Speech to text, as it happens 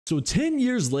So 10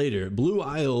 years later, Blue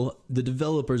Isle, the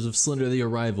developers of Slender the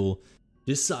Arrival,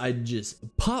 decide to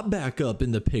just pop back up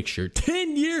in the picture.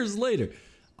 10 years later.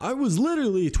 I was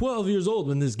literally 12 years old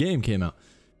when this game came out.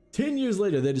 10 years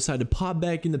later, they decided to pop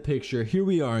back in the picture. Here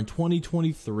we are in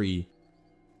 2023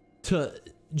 to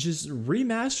just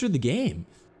remaster the game.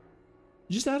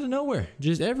 Just out of nowhere.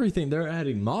 Just everything. They're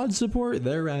adding mod support.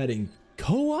 They're adding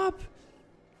co-op.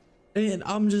 And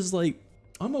I'm just like,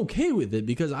 I'm okay with it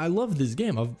because I love this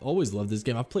game. I've always loved this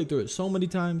game. I've played through it so many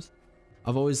times.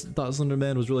 I've always thought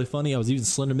Slenderman was really funny. I was even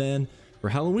Slenderman for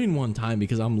Halloween one time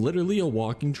because I'm literally a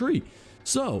walking tree.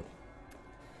 So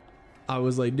I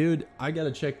was like, dude, I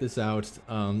gotta check this out.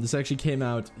 This actually came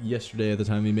out yesterday at the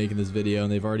time of me making this video,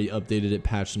 and they've already updated it,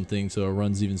 patched some things so it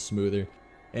runs even smoother.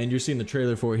 And you're seeing the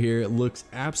trailer for it here. It looks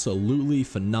absolutely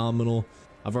phenomenal.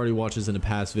 I've already watched this in a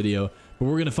past video, but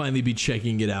we're gonna finally be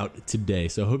checking it out today.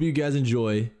 So I hope you guys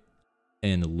enjoy,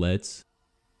 and let's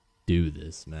do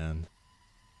this, man.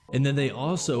 And then they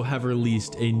also have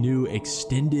released a new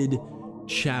extended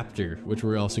chapter, which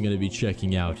we're also going to be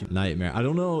checking out. Nightmare. I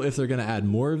don't know if they're going to add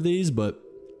more of these, but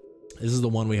this is the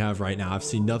one we have right now. I've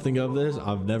seen nothing of this.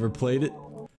 I've never played it.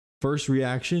 First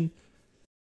reaction.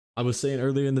 I was saying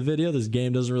earlier in the video, this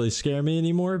game doesn't really scare me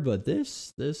anymore, but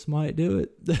this might do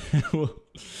it.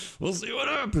 We'll see what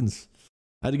happens.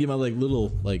 I had to give my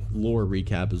little lore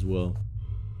recap as well.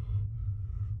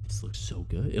 This looks so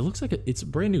good. It looks like it's a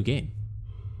brand new game.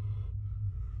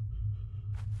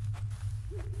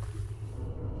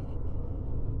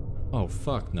 Oh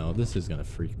fuck no, this is gonna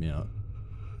freak me out.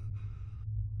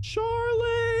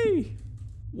 Charlie!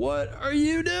 What are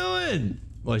you doing?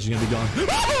 Well, she's gonna be gone.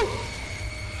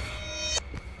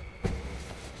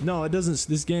 No, it doesn't.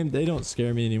 This game, they don't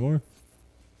scare me anymore.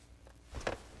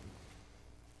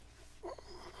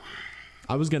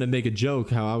 I was gonna make a joke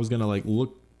how I was gonna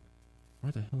look.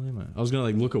 Where the hell am I? I was gonna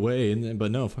look away, and then, but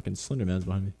no, fucking Slenderman's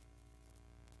behind me.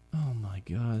 Oh my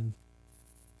god.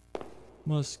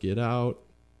 Must get out.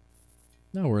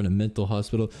 Now we're in a mental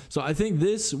hospital. So I think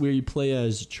this where you play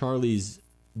as Charlie's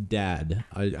dad.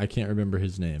 I can't remember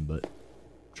his name, but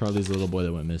Charlie's the little boy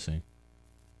that went missing.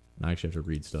 I actually have to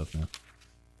read stuff now.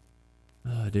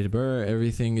 Date of birth,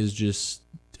 everything is just,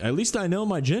 at least I know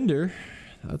my gender.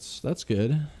 That's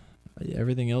good.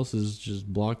 Everything else is just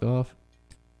blocked off.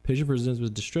 Patient presents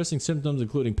with distressing symptoms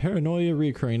including paranoia,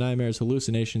 recurring nightmares,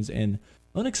 hallucinations, and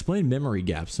unexplained memory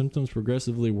gaps. Symptoms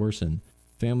progressively worsen.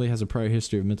 Family has a prior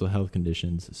history of mental health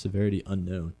conditions. Severity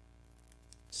unknown.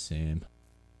 Sam.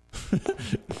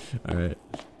 Alright.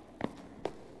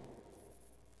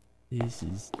 This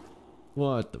is...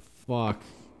 What the fuck?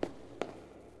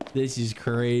 This is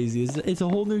crazy. It's a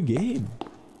whole new game.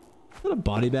 Is that a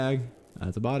body bag?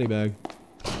 That's a body bag.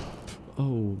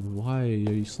 Oh, why are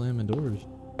you slamming doors?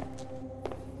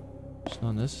 It's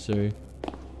not necessary.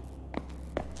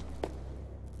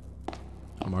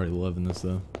 I'm already loving this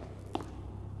though.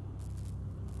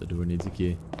 The door needs a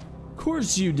key. Of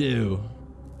course you do.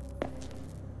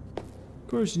 Of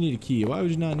course you need a key. Why would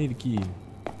you not need a key?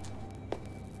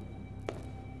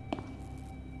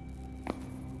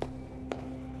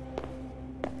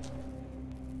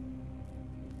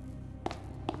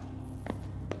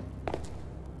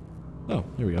 Oh,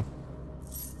 here we go.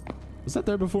 Was that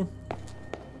there before?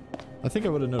 I think I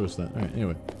would have noticed that. All right,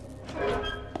 anyway.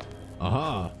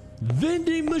 Aha.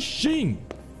 Vending machine.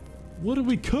 What are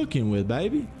we cooking with,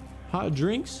 baby? Hot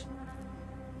drinks?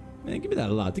 Man, give me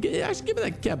that a lot. Actually, give me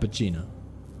that cappuccino.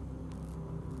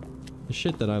 The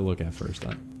shit that I look at first.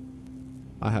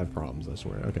 I have problems, I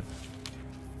swear. Okay.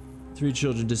 3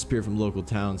 children disappear from local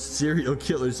towns. Serial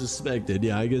killer suspected.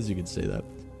 Yeah, I guess you could say that.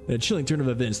 In a chilling turn of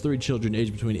events, 3 children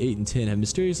aged between 8 and 10 have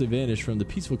mysteriously vanished from the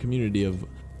peaceful community of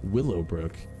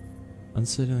Willowbrook.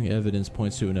 Unsettling evidence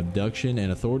points to an abduction,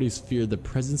 and authorities fear the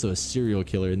presence of a serial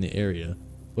killer in the area.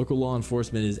 Local law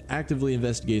enforcement is actively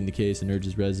investigating the case and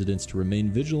urges residents to remain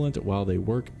vigilant while they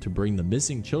work to bring the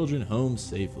missing children home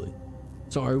safely.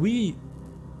 So are we...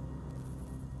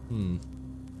 I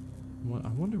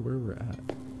wonder where we're at.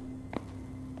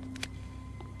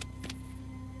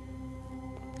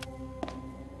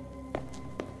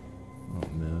 Oh,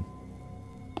 man.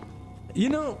 You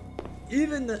know,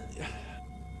 even the...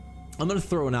 I'm going to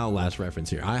throw an Outlast reference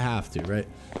here. I have to, right?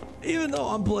 Even though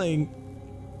I'm playing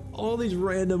all these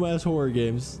random ass horror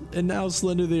games, and now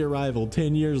Slender the Arrival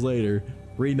 10 years later,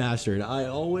 remastered,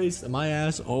 my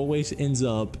ass always ends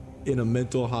up in a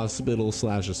mental hospital /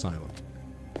 asylum.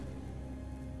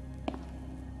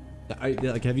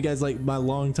 Have you guys, my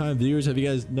long time viewers, have you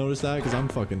guys noticed that? Because I'm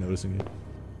fucking noticing it.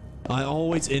 I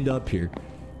always end up here.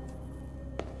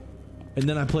 And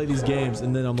then I play these games,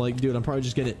 and then I'm like, dude, I'm probably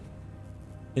just gonna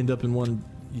end up in one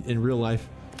in real life.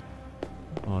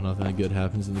 Oh, nothing good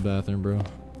happens in the bathroom, bro.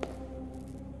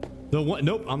 The what?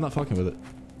 Nope, I'm not fucking with it.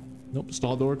 Nope,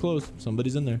 stall door closed.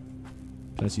 Somebody's in there.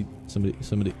 Can I see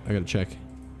somebody? I gotta check.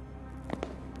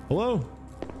 Hello?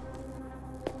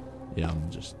 Yeah,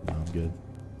 I'm good.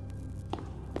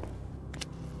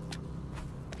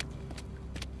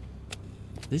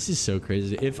 This is so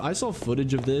crazy. If I saw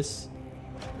footage of this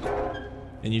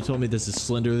and you told me this is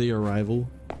Slender the Arrival,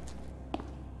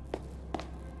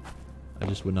 I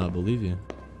just would not believe you.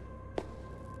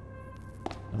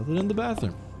 Other than the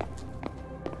bathroom.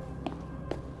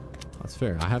 That's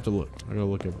fair. I have to look. I gotta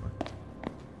look everywhere.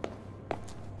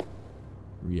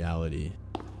 Reality.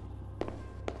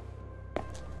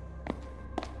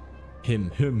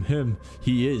 Him.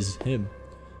 He is him.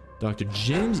 Dr.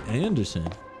 James Anderson.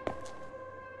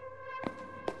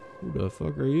 Who the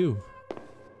fuck are you?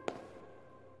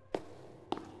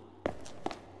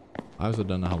 I also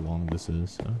don't know how long this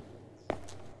is, so.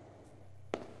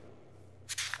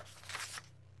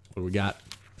 What do we got?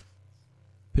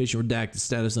 Patient redacted,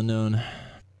 status unknown.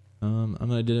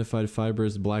 Unidentified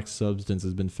fibrous black substance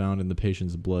has been found in the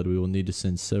patient's blood. We will need to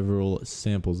send several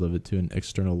samples of it to an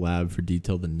external lab for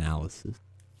detailed analysis.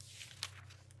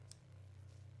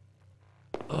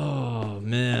 Oh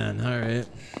man, all right.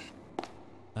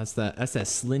 That's that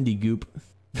slendy goop.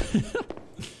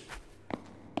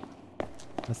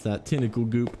 That's that tentacle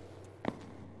goop.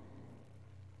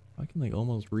 I can like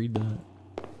almost read that.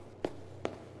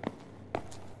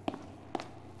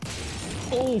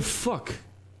 Oh fuck.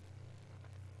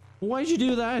 Why'd you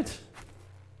do that?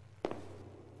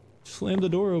 Slam the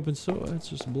door open, so that's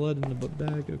just blood in the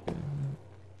bag. Okay.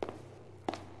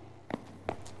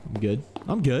 I'm good.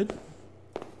 I'm good.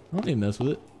 I don't need to mess with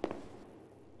it.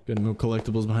 Got no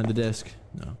collectibles behind the desk.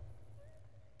 No.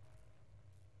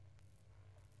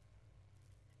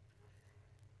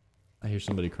 I hear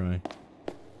somebody crying.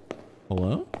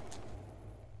 Hello?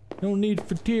 No need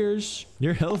for tears.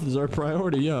 Your health is our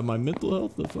priority. Yeah, my mental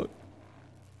health, the fuck?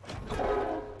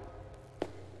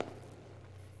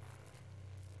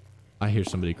 I hear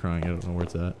somebody crying. I don't know where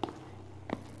it's at.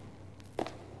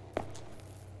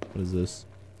 What is this?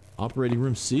 Operating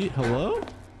room C? Hello?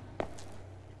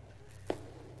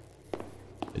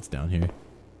 It's down here.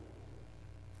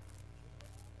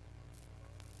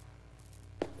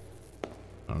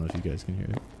 I don't know if you guys can hear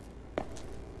it.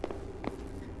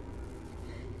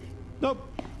 Nope.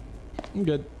 I'm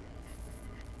good.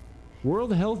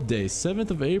 World Health Day, 7th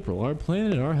of April. Our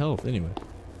planet, our health. Anyway.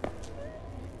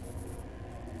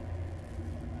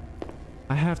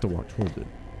 I have to walk towards it.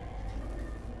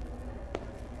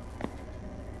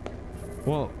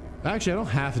 Well, actually, I don't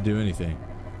have to do anything.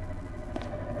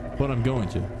 But I'm going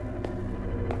to.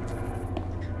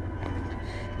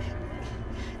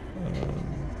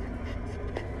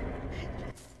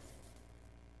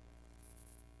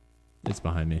 It's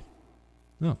behind me.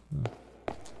 No.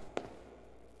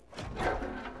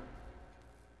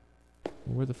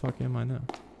 Where the fuck am I now?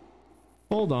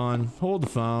 Hold on. Hold the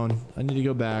phone. I need to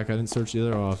go back. I didn't search the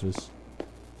other office.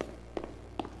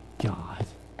 God.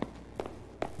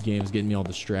 The game's getting me all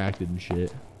distracted and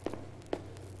shit.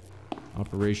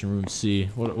 Operation room C.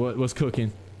 What's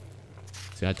cooking?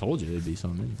 See, I told you there'd be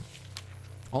something.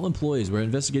 All employees were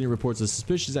investigating reports of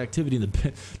suspicious activity in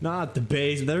the not the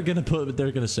basement.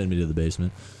 They're gonna send me to the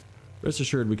basement. Rest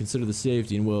assured, we consider the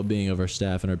safety and well-being of our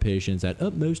staff and our patients at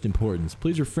utmost importance.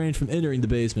 Please refrain from entering the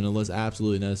basement unless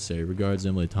absolutely necessary. Regards,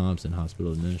 Emily Thompson,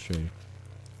 hospital administrator.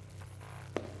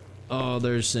 Oh,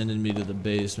 they're sending me to the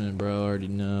basement, bro. I already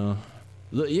know.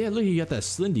 Look, yeah, look, you got that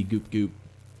slendy goop.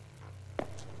 I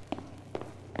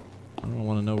don't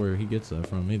want to know where he gets that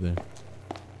from either.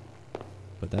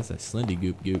 But that's that slendy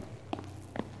goop.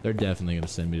 They're definitely going to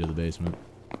send me to the basement.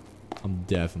 I'm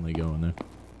definitely going there.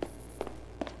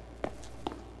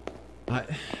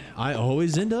 I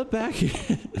always end up back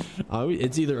here.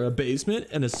 It's either a basement,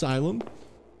 an asylum,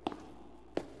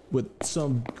 with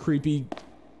some creepy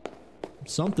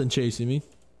something chasing me.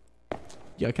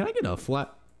 Yeah, can I get a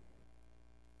flat?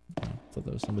 I thought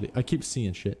that was somebody. I keep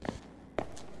seeing shit.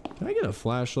 Can I get a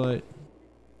flashlight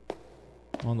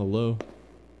on the low?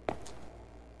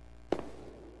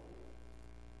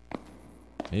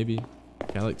 Maybe.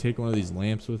 Can I like take one of these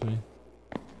lamps with me?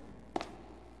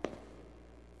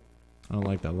 I don't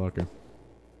like that locker.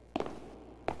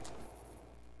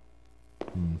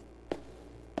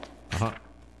 Aha.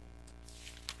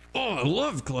 Oh, I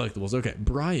love collectibles. Okay,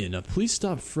 Brian, please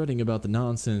stop fretting about the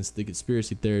nonsense the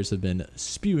conspiracy theorists have been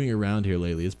spewing around here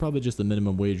lately. It's probably just the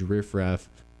minimum wage riffraff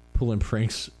pulling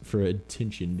pranks for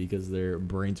attention because their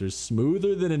brains are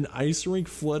smoother than an ice rink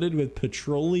flooded with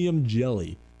petroleum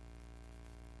jelly.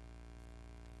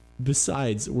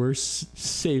 Besides, we're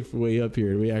safe way up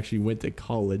here. We actually went to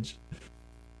college.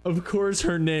 Of course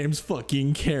her name's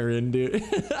fucking Karen, dude.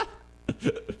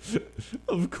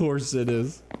 Of course it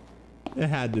is. It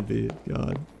had to be.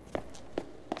 God.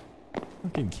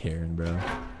 Fucking Karen, bro.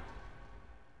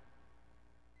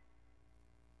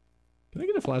 Can I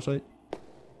get a flashlight?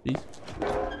 Please?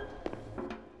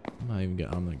 I'm not even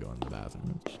gonna, I'm gonna go in the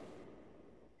bathroom.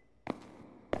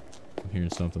 I'm hearing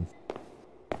something.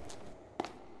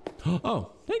 Oh,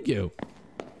 thank you.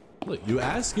 Look, you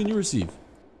ask and you receive.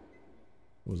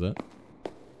 What was that?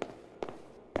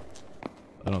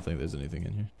 I don't think there's anything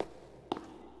in here.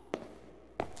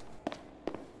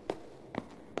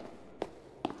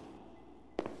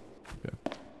 Okay.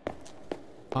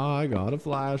 I got a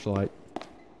flashlight.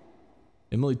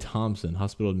 Emily Thompson,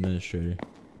 hospital administrator.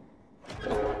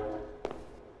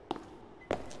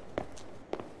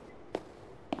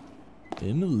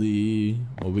 Emily,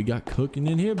 what we got cooking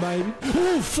in here, baby?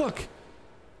 Oh, fuck!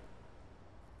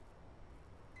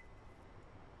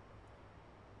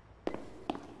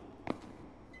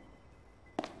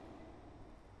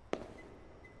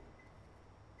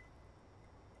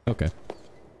 Okay.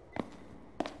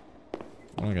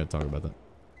 I'm not gonna talk about that.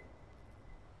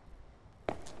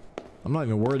 I'm not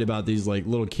even worried about these like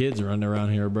little kids running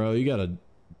around here, bro. You got a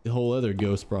whole other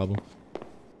ghost problem.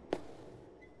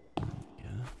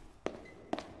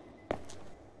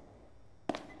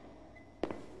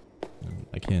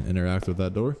 I can't interact with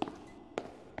that door.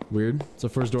 Weird. It's the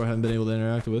first door I haven't been able to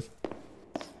interact with.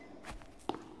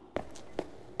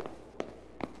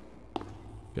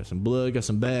 Got some blood, got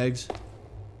some bags.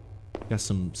 Got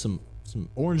some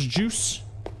orange juice.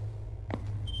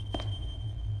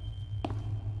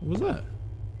 What was that?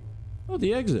 Oh,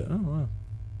 the exit. Oh, wow.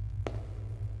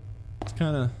 It's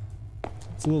kind of...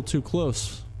 It's a little too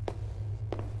close. I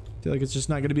feel like it's just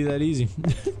not going to be that easy.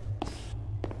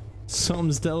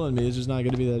 Something's telling me it's just not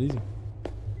going to be that easy.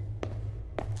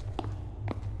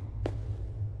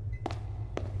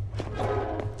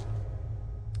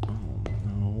 Oh,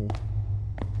 no.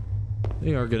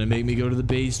 They are going to make me go to the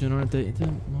basement, aren't they?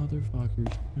 Them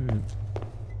motherfuckers. Right.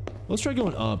 Let's try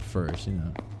going up first, you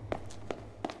know.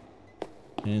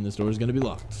 And this door is going to be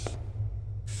locked.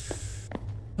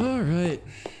 Alright.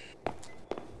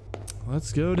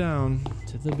 Let's go down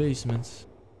to the basement.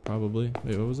 Probably.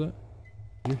 Wait, what was that?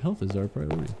 Your health is our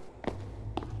priority.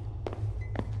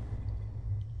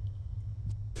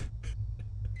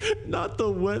 Not the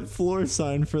wet floor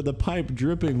sign for the pipe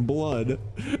dripping blood.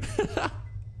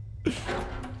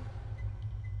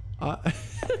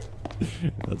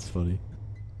 That's funny.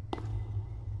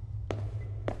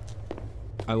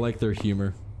 I like their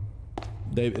humor.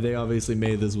 They obviously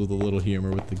made this with a little humor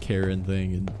with the Karen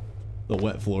thing and the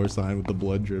wet floor sign with the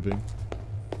blood dripping.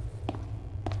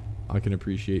 I can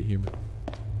appreciate humor.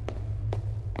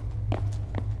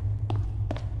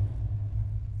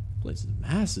 Place is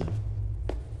massive.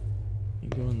 You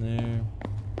go in there.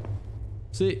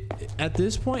 See, at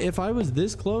this point, if I was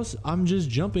this close, I'm just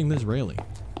jumping this railing.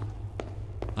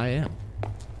 I am.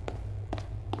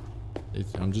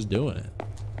 I'm just doing it.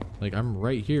 Like, I'm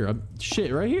right here. I'm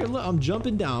shit right here. Look, I'm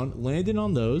jumping down, landing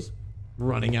on those,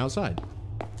 running outside.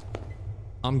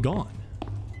 I'm gone.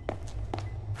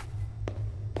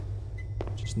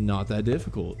 Just not that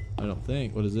difficult, I don't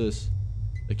think. What is this?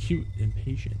 Acute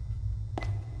impatient.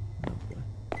 Oh boy.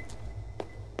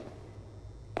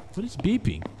 What is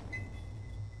beeping?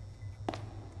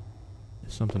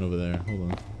 There's something over there.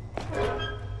 Hold on.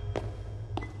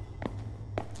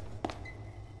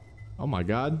 Oh my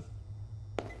god.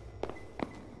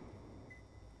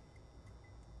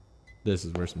 This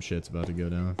is where some shit's about to go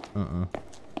down.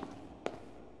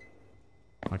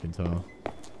 I can tell.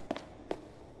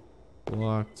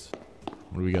 Locked.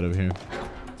 What do we got over here?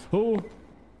 Oh!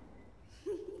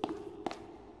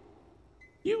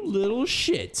 You little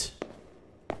shit!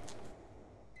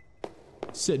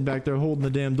 Sitting back there holding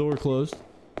the damn door closed.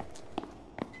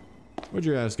 Where'd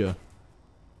your ass go?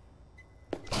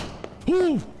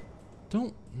 Oh!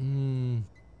 Don't.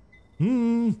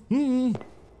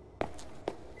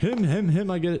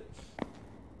 Him, I get it.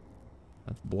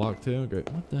 That's blocked too. Great.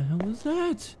 What the hell is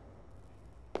that?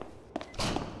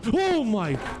 Oh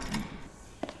my.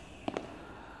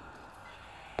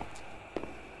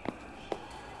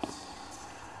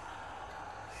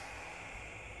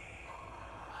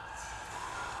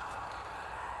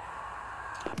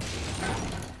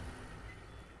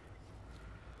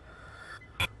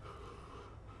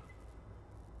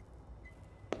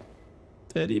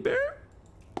 Teddy bear?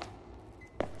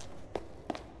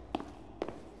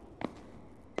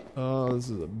 Oh, this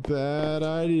is a bad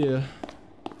idea.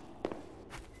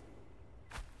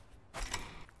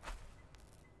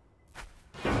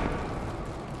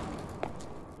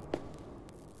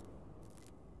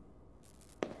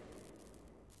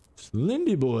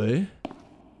 Lindy boy.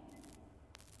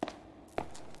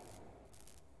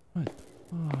 What the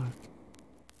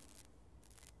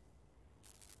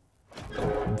fuck?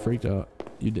 I'm freaked out.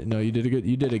 You did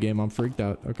you did a game. I'm freaked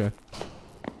out. Okay.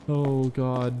 Oh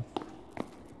god.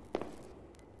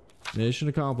 Mission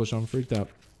accomplished. I'm freaked out.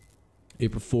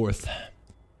 April 4th.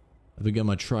 I've begun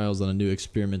my trials on a new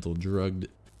experimental drug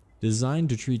designed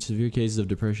to treat severe cases of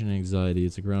depression and anxiety.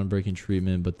 It's a groundbreaking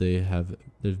treatment, but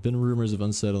there've been rumors of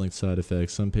unsettling side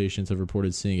effects. Some patients have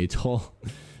reported seeing a tall,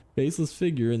 faceless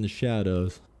figure in the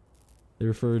shadows. They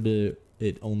refer to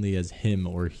it only as him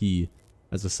or he.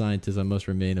 As a scientist, I must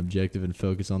remain objective and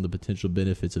focus on the potential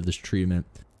benefits of this treatment.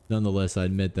 Nonetheless, I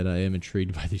admit that I am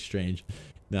intrigued by these strange...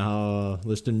 Now,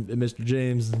 listen, Mr.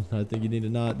 James, I think you need to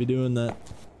not be doing that.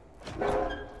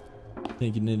 I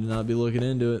think you need to not be looking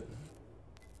into it.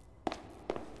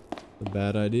 It's a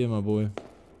bad idea, my boy.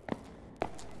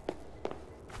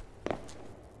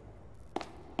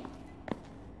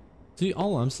 See,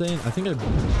 all I'm saying, I think I...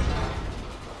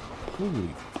 Holy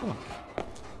fuck.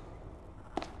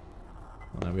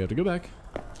 Well, now we have to go back.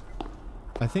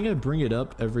 I think I bring it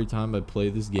up every time I play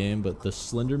this game, but the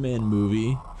Slenderman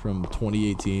movie from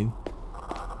 2018.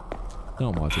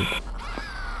 Don't watch it.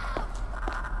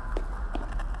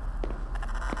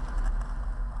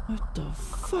 What the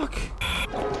fuck?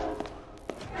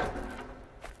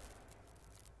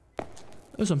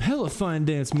 There's some hella fine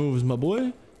dance moves, my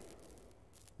boy.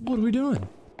 What are we doing?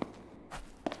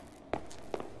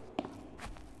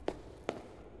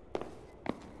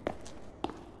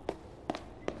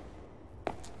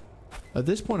 At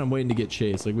this point, I'm waiting to get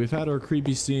chased. Like, we've had our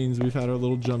creepy scenes, we've had our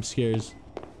little jump scares.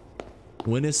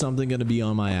 When is something gonna be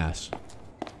on my ass?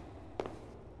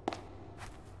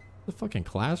 The fucking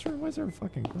classroom? Why is there a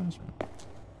fucking classroom?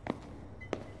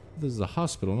 This is a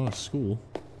hospital, not a school.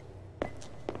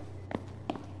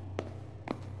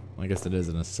 I guess it is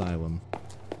an asylum.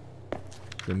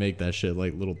 They make that shit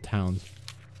like little towns.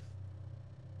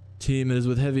 Team, it is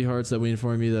with heavy hearts that we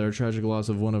inform you that our tragic loss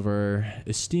of one of our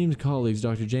esteemed colleagues,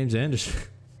 Dr. James Anderson.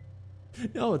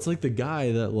 No, it's like the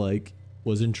guy that like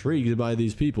was intrigued by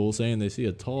these people saying they see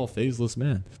a tall, faceless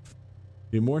man.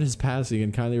 We mourn his passing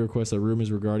and kindly request that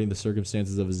rumors regarding the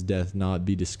circumstances of his death not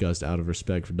be discussed out of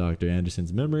respect for Dr.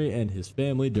 Anderson's memory and his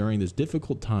family during this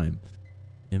difficult time.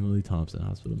 Emily Thompson,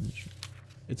 Hospital Administrator.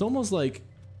 It's almost like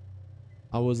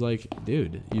I was like,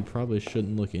 dude, you probably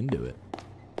shouldn't look into it.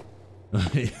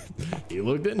 He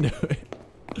looked into it.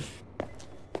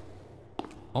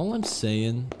 All I'm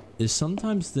saying is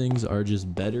sometimes things are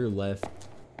just better left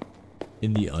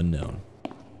in the unknown.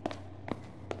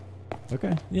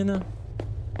 Okay, you know.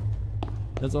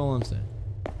 That's all I'm saying.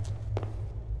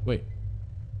 Wait.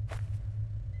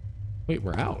 Wait,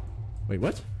 we're out. Wait,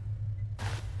 what?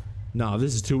 No,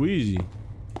 this is too easy.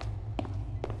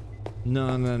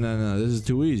 No, this is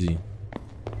too easy.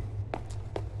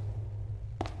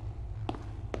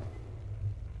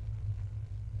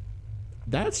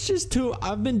 That's just too...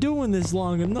 I've been doing this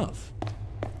long enough.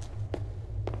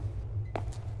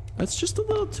 That's just a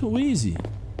little too easy.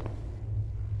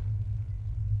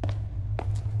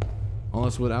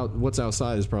 Unless what's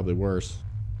outside is probably worse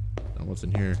than what's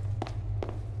in here.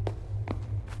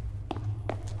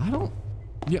 I don't...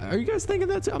 Yeah, are you guys thinking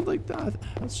that too? I'm like,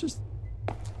 that's just...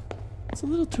 It's a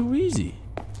little too easy.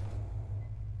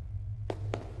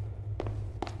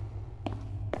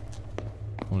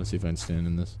 I want to see if I can stand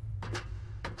in this.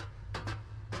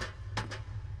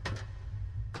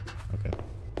 Okay.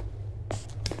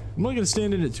 I'm not going to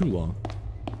stand in it too long.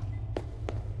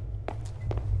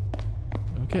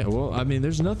 Okay, well, I mean,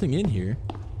 there's nothing in here.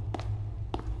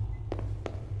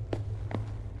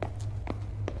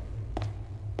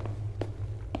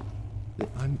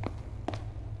 I'm...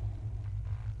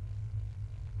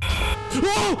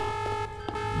 Whoa!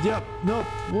 Yep, nope.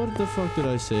 What the fuck did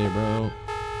I say, bro?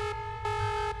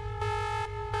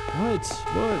 What?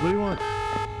 What? What do you want?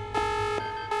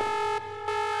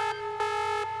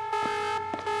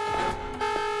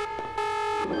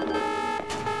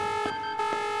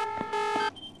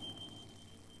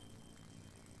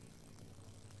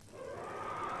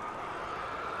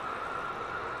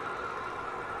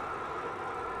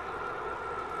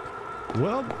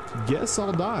 Well, guess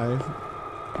I'll die.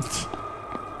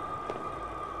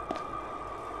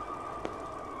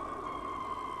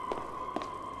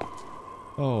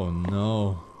 Oh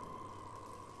no.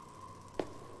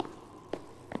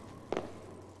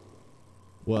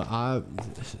 Well,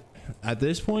 at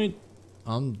this point,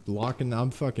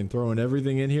 I'm fucking throwing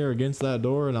everything in here against that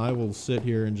door and I will sit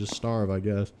here and just starve, I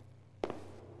guess.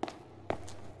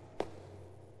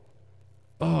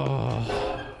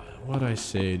 Oh, what'd I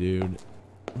say, dude?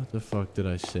 What the fuck did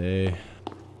I say?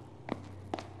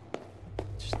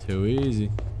 Just too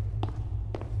easy.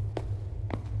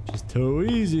 Just too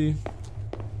easy.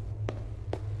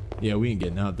 Yeah, we ain't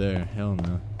getting out there. Hell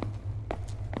no.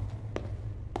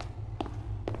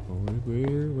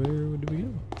 Where did we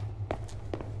go?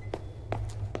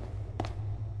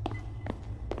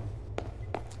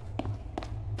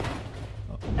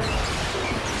 Oh.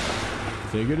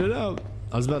 Figured it out.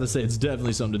 I was about to say it's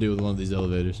definitely something to do with one of these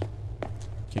elevators.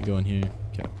 Can't go in here.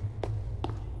 Okay.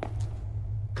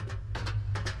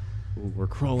 Ooh, we're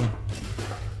crawling.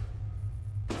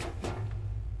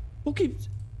 Who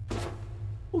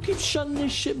keeps shutting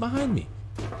this shit behind me?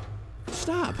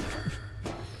 Stop.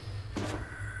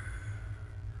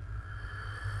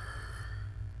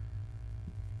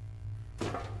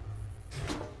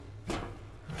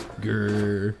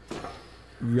 Grr.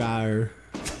 Rar.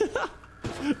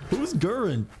 Who's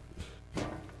gurring?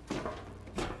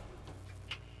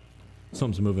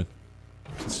 Something's moving.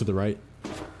 It's to the right.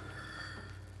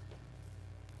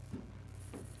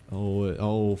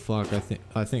 Oh fuck, I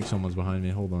think someone's behind me.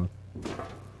 Hold on.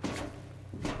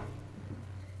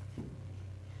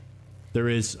 There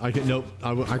is. Nope.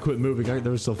 I quit moving.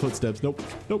 There was still footsteps. Nope.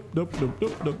 Nope.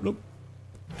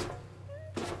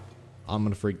 I'm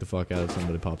gonna freak the fuck out if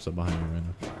somebody pops up behind me right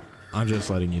now. I'm just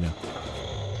letting you know.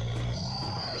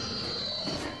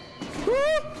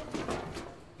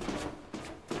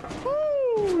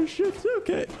 Oh shit.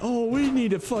 Okay. Oh, we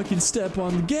need to fucking step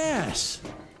on the gas.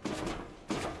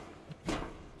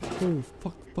 Oh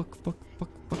fuck.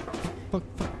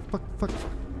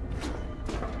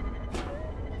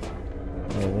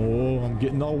 Oh, I'm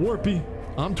getting all warpy.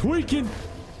 I'm tweaking.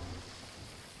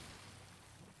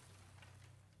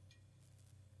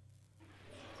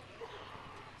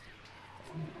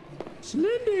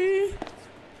 Slendy.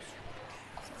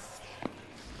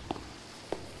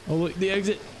 Oh look, the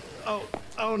exit.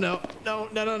 Oh no. No.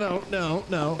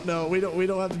 We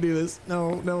don't have to do this.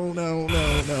 No. No,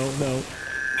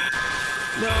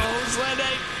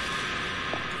 Slendy.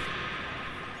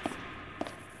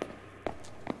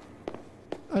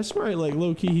 I swear, like,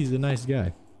 low-key, he's a nice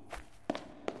guy.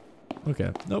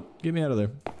 Okay. Nope. Get me out of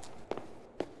there.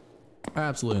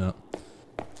 Absolutely not.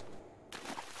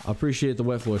 I appreciate the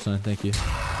wet floor sign. Thank you.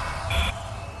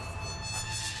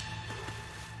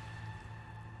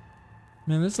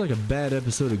 Man, this is like a bad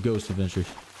episode of Ghost Adventures.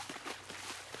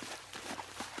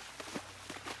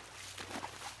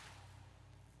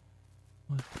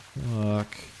 What the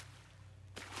fuck?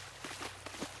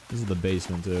 This is the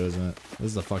basement too, isn't it? This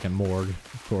is the fucking morgue,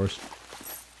 of course.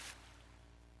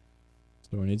 This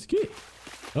door needs a key.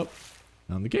 Oh,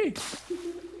 found the key.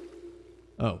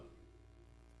 Oh.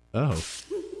 Oh.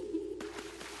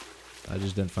 I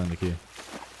just didn't find the key.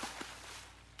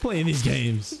 Playing these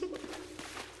games.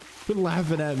 Quit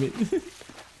laughing at me.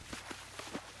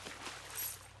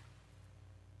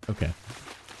 Okay.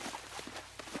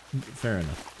 Fair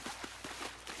enough.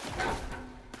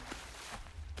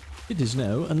 It is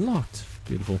now unlocked.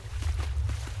 Beautiful.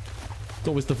 It's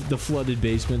always the flooded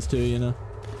basements too, you know.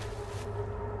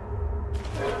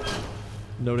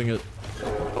 Noting it.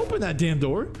 Open that damn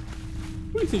door.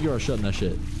 Who do you think you are shutting that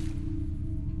shit?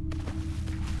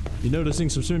 You're noticing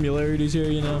some similarities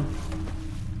here, you know?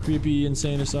 Creepy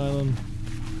insane asylum.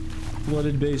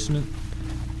 Flooded basement.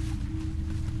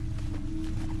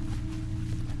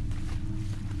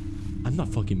 I'm not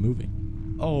fucking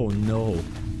moving. Oh no.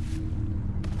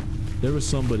 There was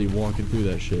somebody walking through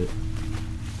that shit.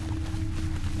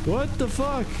 What the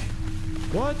fuck?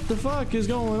 What the fuck is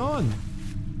going on?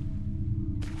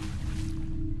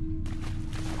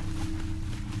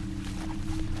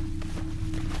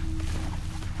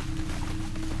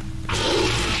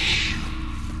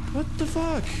 What the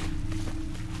fuck?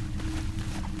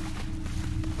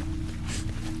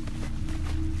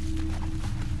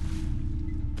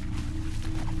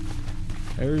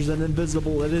 There's an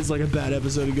invisible. It is like a bad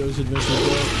episode of Ghost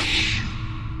Adventures.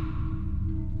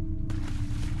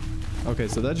 Okay,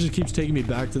 so that just keeps taking me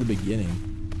back to the beginning.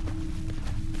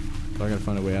 So I gotta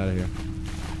find a way out of here.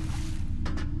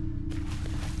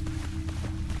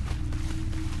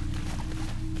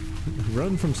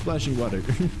 Run from splashing water.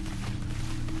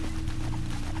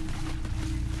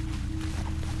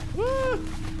 Ah!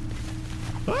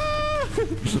 Ah!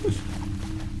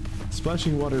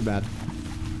 Splashing water bad.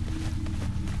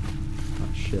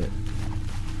 Oh shit.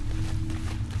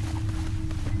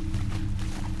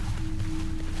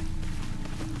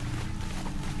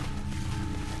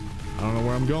 I don't know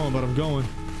where I'm going, but I'm going.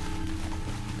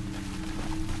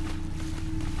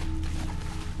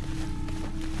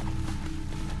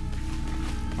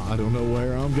 I don't know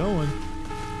where I'm going.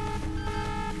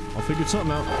 I'll figure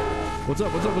something out. What's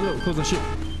up? What's up? What's up? Close that shit.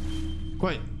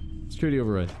 Quiet. Security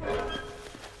override.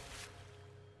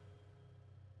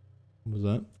 What was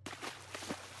that?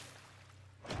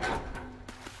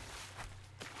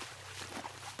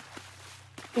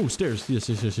 Oh, stairs. Yes,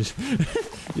 yes, yes, yes.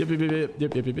 Yep, yep, yep, yep,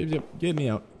 yep, yep, yep, yep. Get me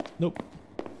out. Nope.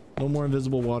 No more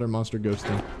invisible water monster ghost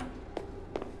thing.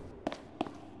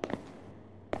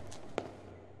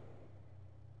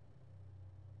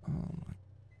 Oh my.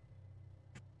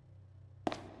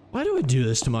 Why do I do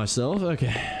this to myself?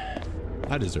 Okay.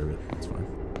 I deserve it. That's fine.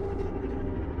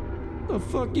 What the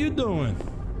fuck you doing?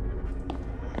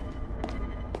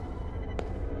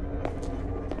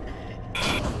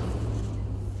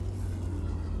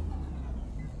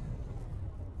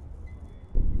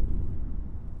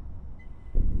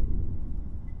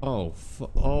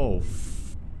 Oh,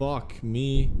 fuck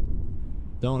me.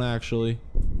 Don't actually.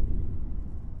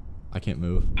 I can't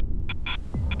move.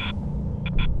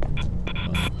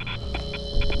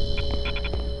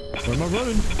 Where am I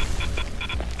running?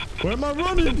 Where am I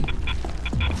running?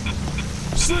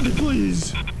 Slender,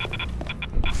 please.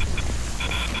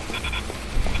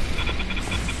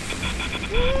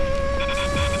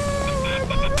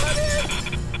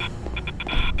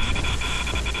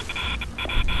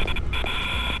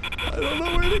 I don't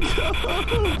know where to go.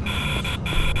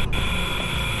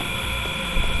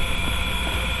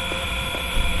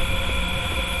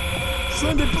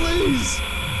 Slender, please.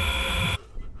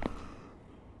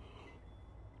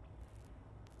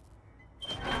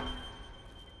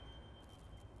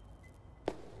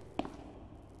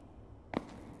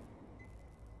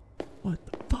 What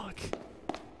the fuck?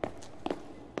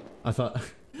 I thought...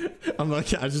 I'm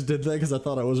like, I just did that because I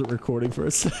thought I wasn't recording for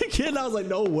a second. I was like,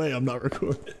 no way, I'm not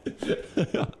recording.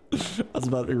 I was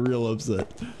about to be real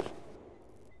upset.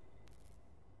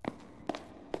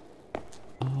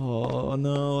 Oh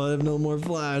no, I have no more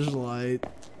flashlight.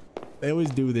 They always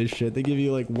do this shit. They give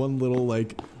you like one little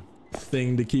like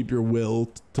thing to keep your will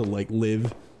to like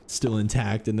live still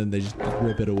intact, and then they just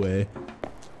rip it away.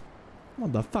 I'm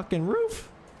on the fucking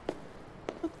roof.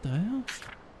 What the hell?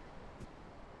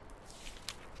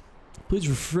 Please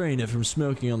refrain from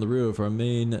smoking on the roof. Our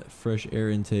main fresh air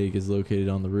intake is located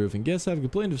on the roof, and guests have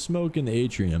complained of smoke in the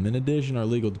atrium. In addition, our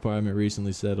legal department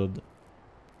recently settled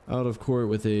out of court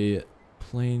with a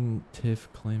plaintiff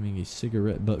claiming a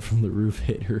cigarette butt from the roof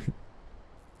hit her.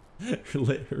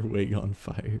 Lit her wig on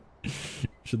fire.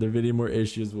 Should there be any more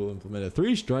issues, we'll implement a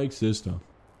 3-strike system.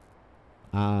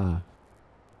 Ah.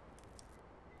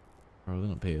 Oh, they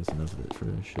don't pay us enough for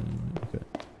this shit anyway. Okay.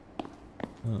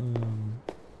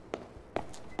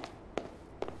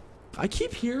 I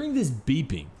keep hearing this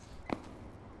beeping.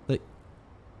 Like,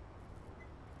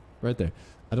 right there.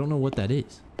 I don't know what that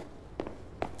is.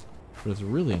 But it's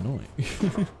really annoying.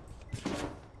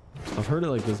 I've heard it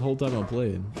like this whole time I'm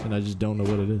playing, and I just don't know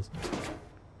what it is.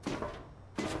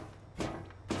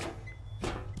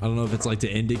 I don't know if it's like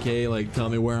to indicate, like tell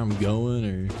me where I'm going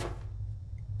or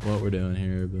what we're doing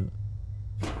here, but...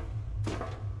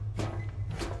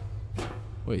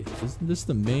 Wait, isn't this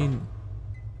the main...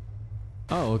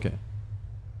 Oh, okay.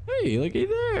 Hey, looky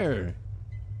there.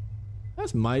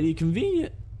 That's mighty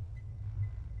convenient.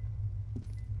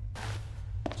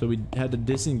 So we had to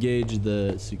disengage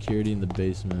the security in the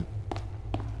basement.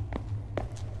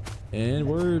 And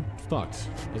we're fucked.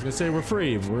 I was gonna say we're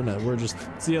free. We're not. We're just...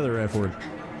 It's the other F word.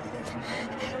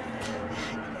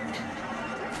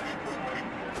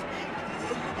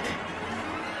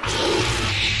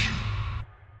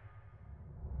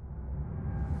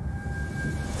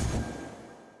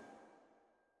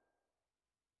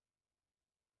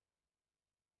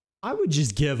 I would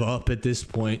just give up at this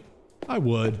point. I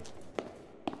would.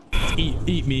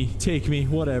 Eat me, take me,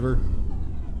 whatever.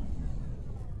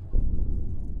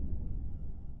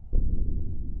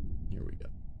 Here we go.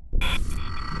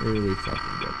 Here we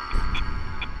fucking go.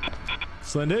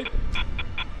 Slender?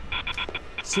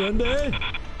 Slender?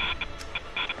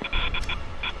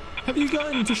 Have you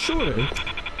gotten to shorter?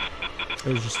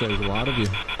 There's a lot of you.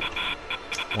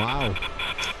 Wow.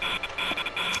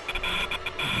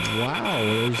 Wow,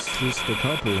 there's just a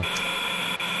couple.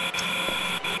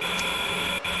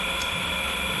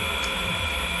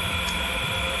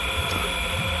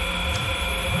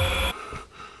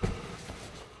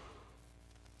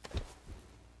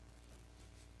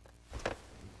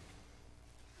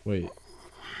 Wait.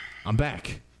 I'm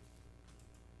back.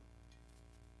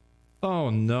 Oh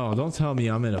no, don't tell me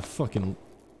I'm in a fucking...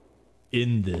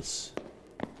 in this.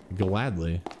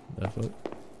 Gladly. That fuck.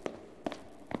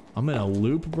 I'm in a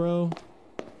loop, bro.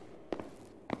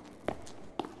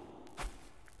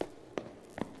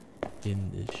 In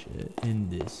this shit. In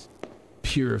this.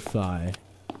 Purify.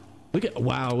 Look at,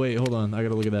 wow, wait, hold on. I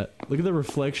gotta look at that. Look at the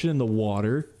reflection in the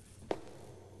water.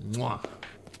 Mwah.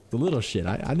 The little shit.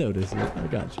 I noticed it. I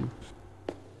got you.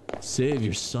 Save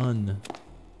your son.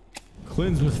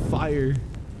 Cleanse with fire.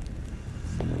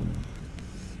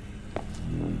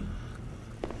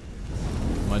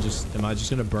 Am I just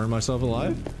gonna burn myself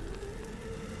alive?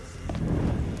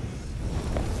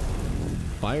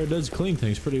 Fire does clean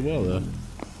things pretty well though.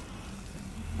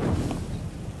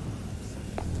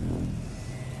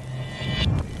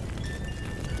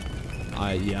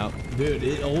 Yeah, dude,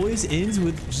 it always ends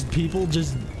with just people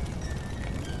just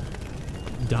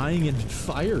dying in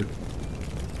fire.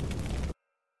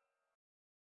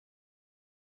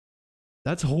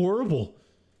 That's horrible.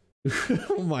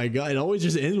 Oh my god, it always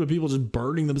just ends with people just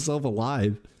burning themselves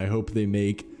alive. I hope they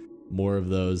make more of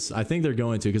those. I think they're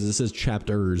going to, because it says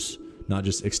chapters, not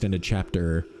just extended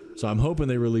chapter. So I'm hoping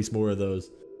they release more of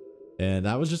those. And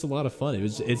that was just a lot of fun.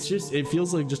 It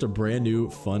feels like just a brand new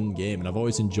fun game, and I've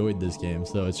always enjoyed this game,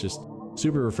 so it's just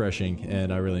super refreshing,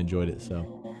 and I really enjoyed it. So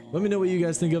let me know what you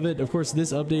guys think of it. Of course,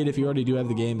 this update, if you already do have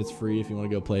the game, it's free. If you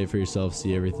want to go play it for yourself,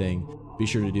 see everything, be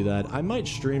sure to do that. I might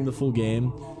stream the full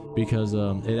game because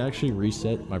it actually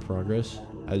reset my progress,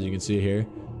 as you can see here,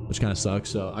 which kind of sucks.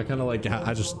 So I kind of like,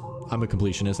 I'm a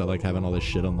completionist. I like having all this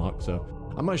shit unlocked, so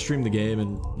I might stream the game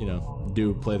and, you know,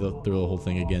 play through the whole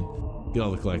thing again. Get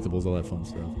all the collectibles, all that fun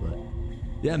stuff. But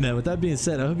yeah, man, with that being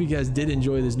said, I hope you guys did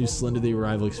enjoy this new Slender the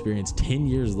Arrival experience 10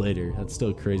 years later. That's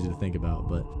still crazy to think about.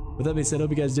 But with that being said, I hope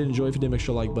you guys did enjoy. If you did, make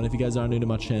sure to like button. If you guys are new to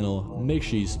my channel, make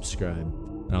sure you subscribe.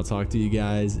 And I'll talk to you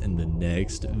guys in the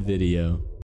next video.